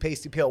 hey, you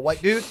pasty pale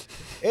white dude,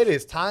 it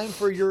is time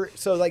for your,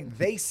 so like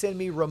they send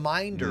me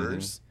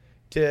reminders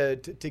to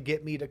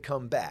get me to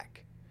come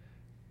back.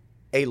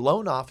 A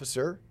loan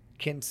officer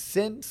can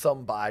send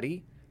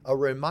somebody a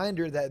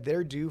reminder that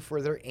they're due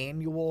for their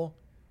annual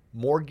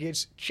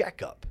mortgage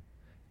checkup.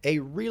 A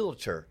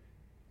realtor,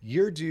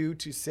 you're due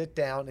to sit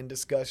down and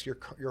discuss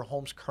your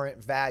home's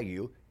current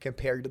value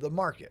compared to the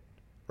market,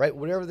 right?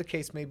 Whatever the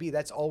case may be,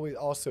 that's always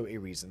also a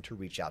reason to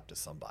reach out to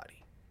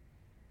somebody.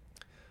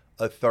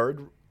 A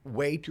third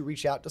way to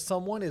reach out to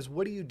someone is,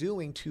 what are you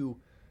doing to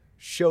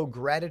show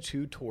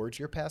gratitude towards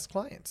your past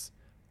clients?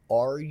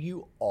 Are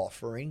you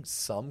offering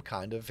some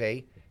kind of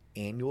a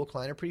annual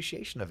client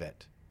appreciation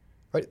event?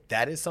 Right?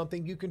 That is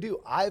something you can do.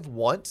 I've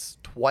once,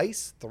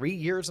 twice, 3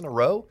 years in a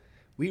row,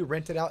 we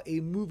rented out a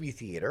movie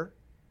theater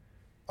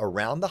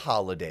around the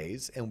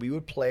holidays and we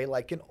would play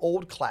like an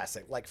old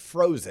classic like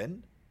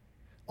Frozen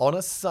on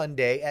a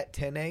Sunday at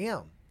 10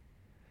 a.m.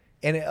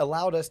 And it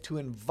allowed us to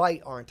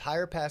invite our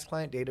entire past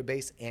client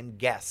database and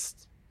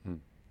guests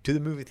to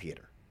the movie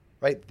theater.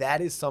 right?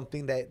 That is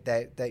something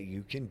that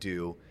you can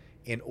do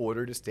in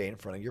order to stay in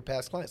front of your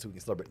past clients. So we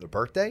can celebrate their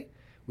birthday.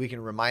 We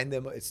can remind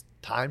them it's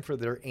time for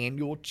their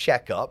annual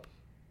checkup.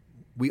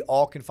 We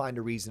all can find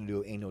a reason to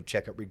do an annual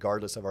checkup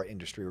regardless of our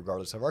industry,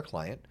 regardless of our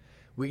client.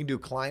 We can do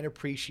client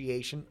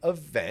appreciation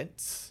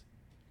events.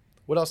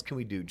 What else can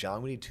we do,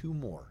 John? We need two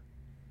more.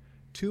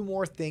 Two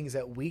more things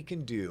that we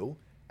can do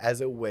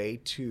as a way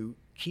to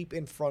keep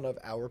in front of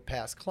our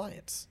past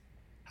clients.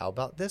 How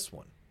about this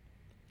one?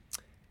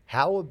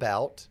 How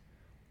about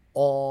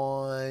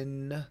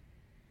on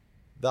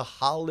the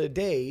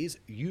holidays,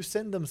 you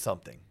send them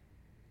something?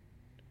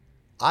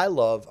 I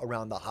love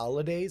around the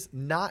holidays,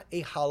 not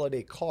a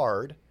holiday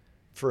card.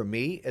 For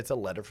me, it's a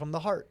letter from the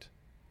heart.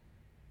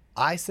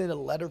 I send a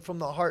letter from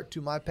the heart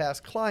to my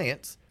past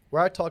clients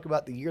where I talk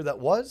about the year that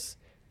was,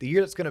 the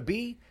year that's going to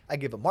be. I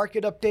give a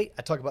market update.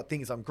 I talk about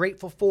things I'm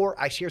grateful for.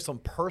 I share some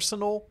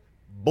personal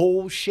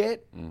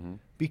bullshit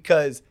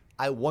because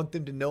I want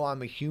them to know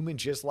I'm a human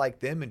just like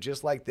them. And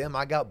just like them,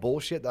 I got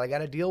bullshit that I got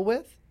to deal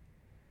with.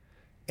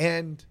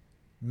 And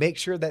make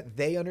sure that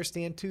they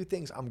understand two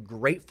things. I'm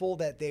grateful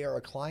that they are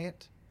a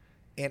client,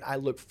 and I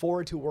look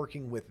forward to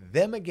working with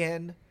them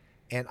again.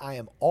 And I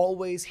am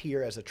always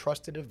here as a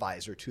trusted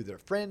advisor to their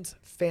friends,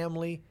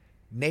 family,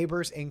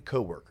 neighbors, and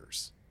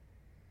coworkers.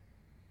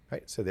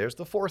 Right? So there's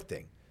the fourth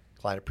thing.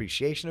 Client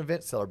appreciation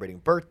events, celebrating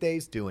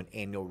birthdays, doing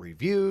annual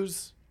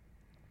reviews,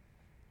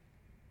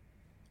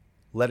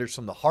 letters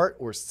from the heart,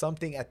 or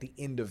something at the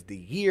end of the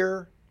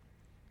year.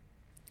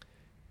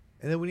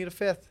 And then we need a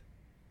fifth.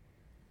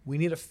 We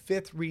need a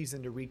fifth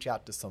reason to reach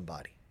out to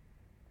somebody.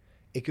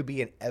 It could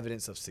be an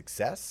evidence of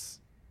success.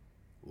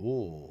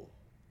 Ooh.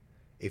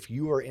 If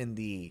you are in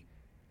the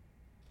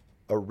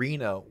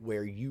arena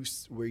where you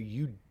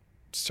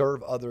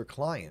serve other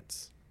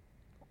clients,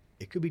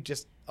 it could be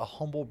just a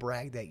humble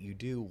brag that you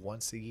do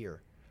once a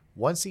year.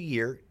 Once a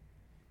year,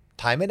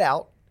 time it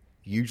out,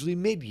 usually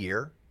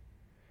mid-year,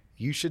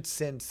 you should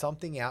send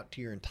something out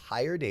to your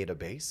entire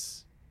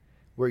database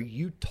where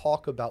you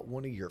talk about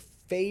one of your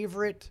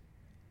favorite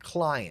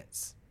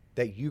clients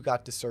that you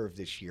got to serve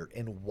this year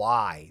and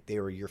why they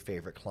were your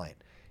favorite client.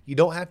 You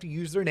don't have to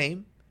use their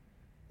name,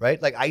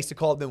 right? Like I used to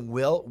call them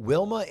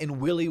Wilma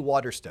and Willie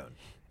Waterstone,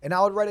 and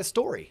I would write a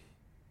story,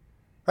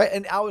 right?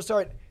 And I would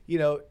start,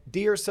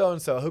 dear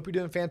so-and-so, I hope you're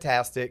doing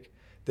fantastic.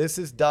 This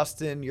is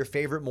Dustin, your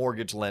favorite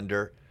mortgage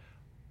lender.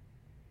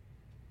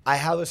 I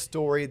have a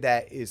story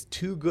that is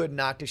too good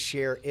not to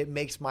share. It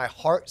makes my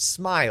heart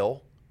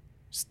smile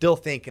still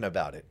thinking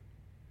about it.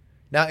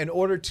 Now, in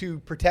order to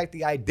protect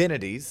the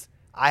identities,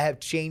 I have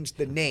changed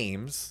the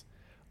names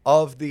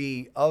of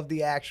the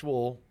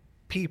actual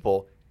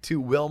people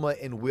to Wilma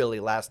and Willie,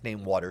 last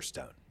name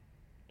Waterstone.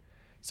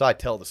 So I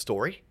tell the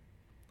story,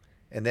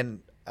 and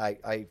then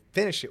I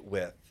finish it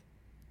with,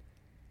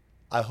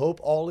 I hope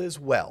all is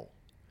well.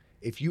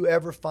 If you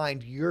ever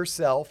find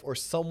yourself or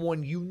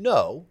someone you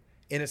know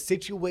in a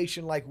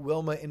situation like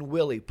Wilma and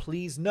Willie,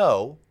 please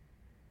know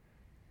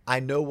I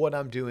know what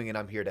I'm doing and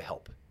I'm here to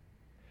help.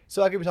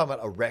 So I could be talking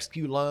about a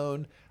rescue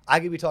loan. I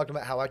could be talking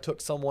about how I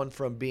took someone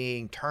from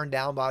being turned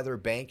down by their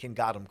bank and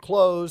got them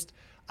closed.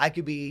 I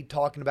could be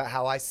talking about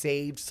how I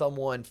saved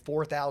someone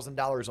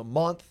 $4,000 a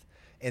month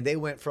and they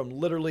went from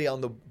literally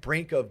on the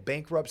brink of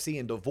bankruptcy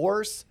and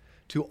divorce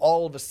to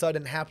all of a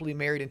sudden happily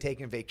married and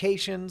taking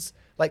vacations.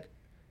 Like,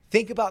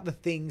 think about the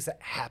things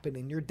that happen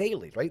in your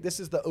daily, right? This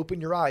is the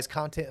open your eyes.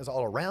 Content is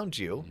all around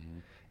you.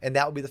 And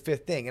that would be the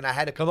fifth thing. And I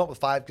had to come up with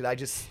 5 because I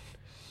just,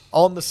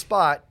 on the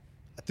spot,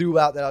 threw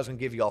out that I was going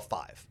to give you all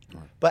 5.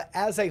 Right. But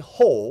as a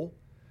whole,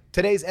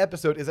 today's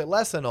episode is a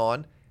lesson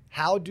on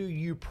how do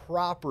you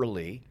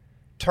properly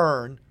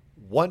turn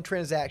one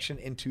transaction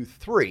into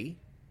 3.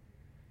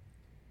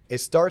 It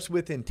starts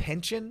with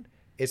intention.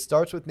 It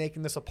starts with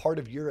making this a part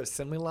of your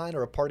assembly line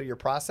or a part of your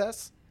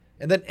process,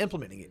 and then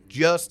implementing it,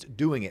 just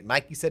doing it.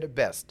 Mikey said it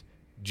best,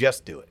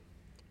 just do it.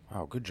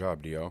 Wow, good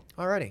job, Dio.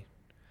 Alrighty.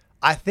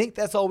 I think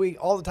that's all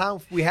the time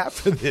we have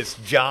for this,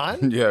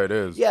 John. Yeah, it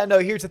is. Yeah, no,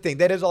 here's the thing.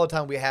 That is all the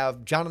time we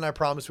have. John and I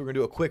promised we're going to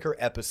do a quicker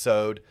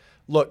episode.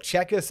 Look,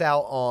 check us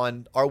out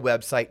on our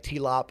website,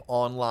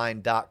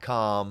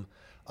 tloponline.com.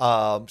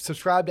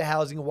 Subscribe to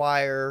Housing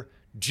Wire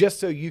just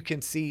so you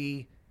can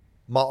see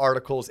my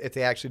articles if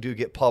they actually do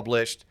get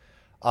published.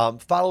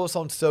 Follow us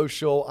on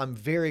social. I'm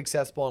very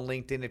accessible on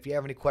LinkedIn. If you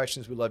have any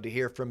questions, we'd love to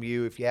hear from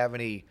you. If you have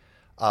any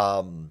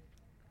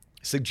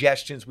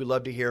suggestions, we'd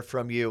love to hear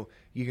from you.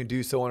 You can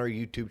do so on our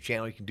YouTube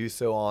channel. You can do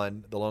so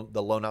on the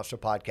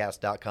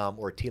loanofficerpodcast.com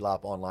or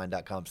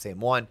tloponline.com,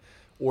 same one.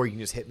 Or you can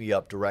just hit me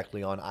up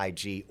directly on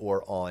IG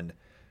or on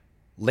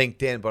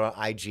LinkedIn. But on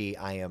IG,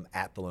 I am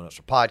at the Loan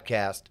Officer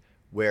Podcast,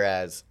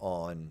 whereas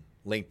on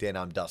LinkedIn,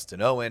 I'm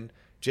Dustin Owen.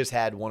 Just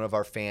had one of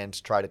our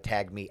fans try to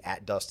tag me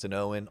at Dustin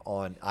Owen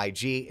on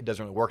IG. It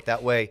doesn't really work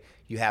that way.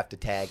 You have to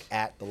tag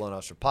at the Loan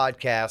Officer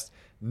Podcast.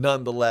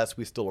 Nonetheless,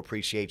 we still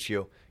appreciate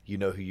you. You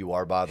know who you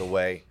are, by the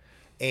way.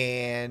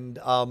 And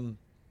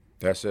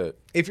that's it.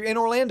 If you're in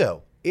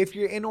Orlando,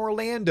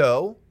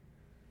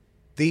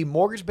 the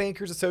Mortgage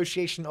Bankers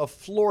Association of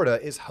Florida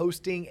is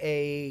hosting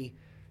a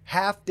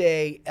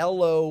half-day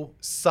LO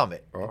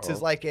Summit. Uh-oh. This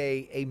is like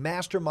a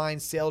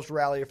mastermind sales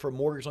rally for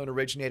mortgage loan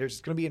originators.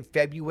 It's going to be in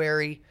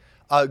February.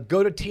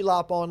 Go to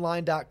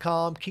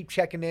tloponline.com. Keep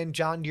checking in.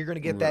 John, you're going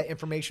to get that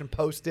information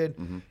posted.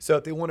 So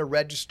if they want to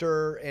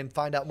register and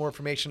find out more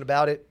information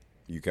about it,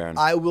 You can.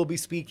 I will be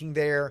speaking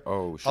there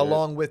Oh, shit.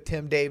 along with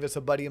Tim Davis,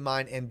 a buddy of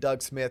mine, and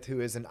Doug Smith, who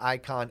is an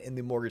icon in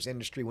the mortgage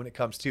industry when it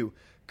comes to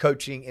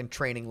coaching and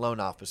training loan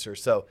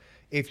officers. So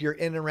if you're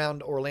in and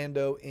around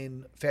Orlando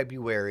in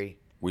February,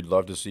 We'd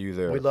love to see you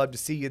there. we'd love to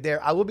see you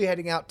there. I will be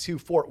heading out to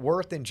Fort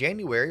Worth in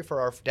January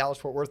for our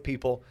Dallas-Fort Worth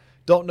people.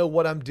 Don't know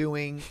what I'm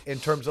doing in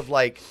terms of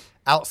like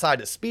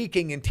outside of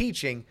speaking and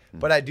teaching,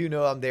 but I do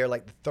know I'm there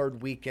like the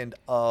third weekend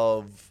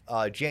of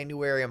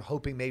January. I'm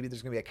hoping maybe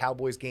there's going to be a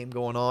Cowboys game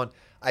going on.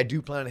 I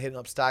do plan on hitting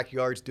up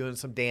stockyards, doing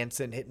some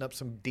dancing, hitting up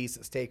some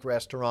decent steak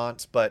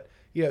restaurants. But,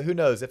 you know, who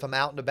knows? If I'm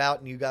out and about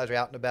and you guys are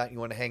out and about and you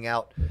want to hang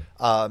out,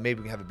 maybe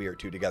we can have a beer or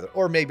two together.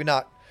 Or maybe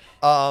not.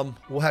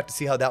 We'll have to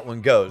see how that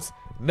one goes.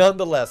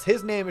 Nonetheless,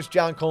 his name is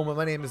John Coleman.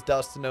 My name is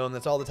Dustin Owen.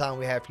 That's all the time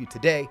we have for you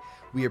today.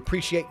 We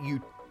appreciate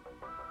you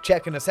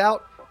checking us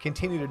out.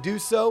 Continue to do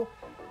so.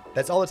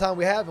 That's all the time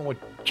we have, and we'll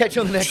catch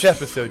you on the next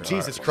episode.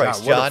 Jesus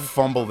Christ, God, what John. a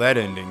fumble that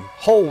ending.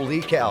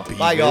 Holy cow.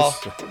 Bye, y'all.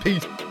 Beavis.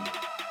 Peace.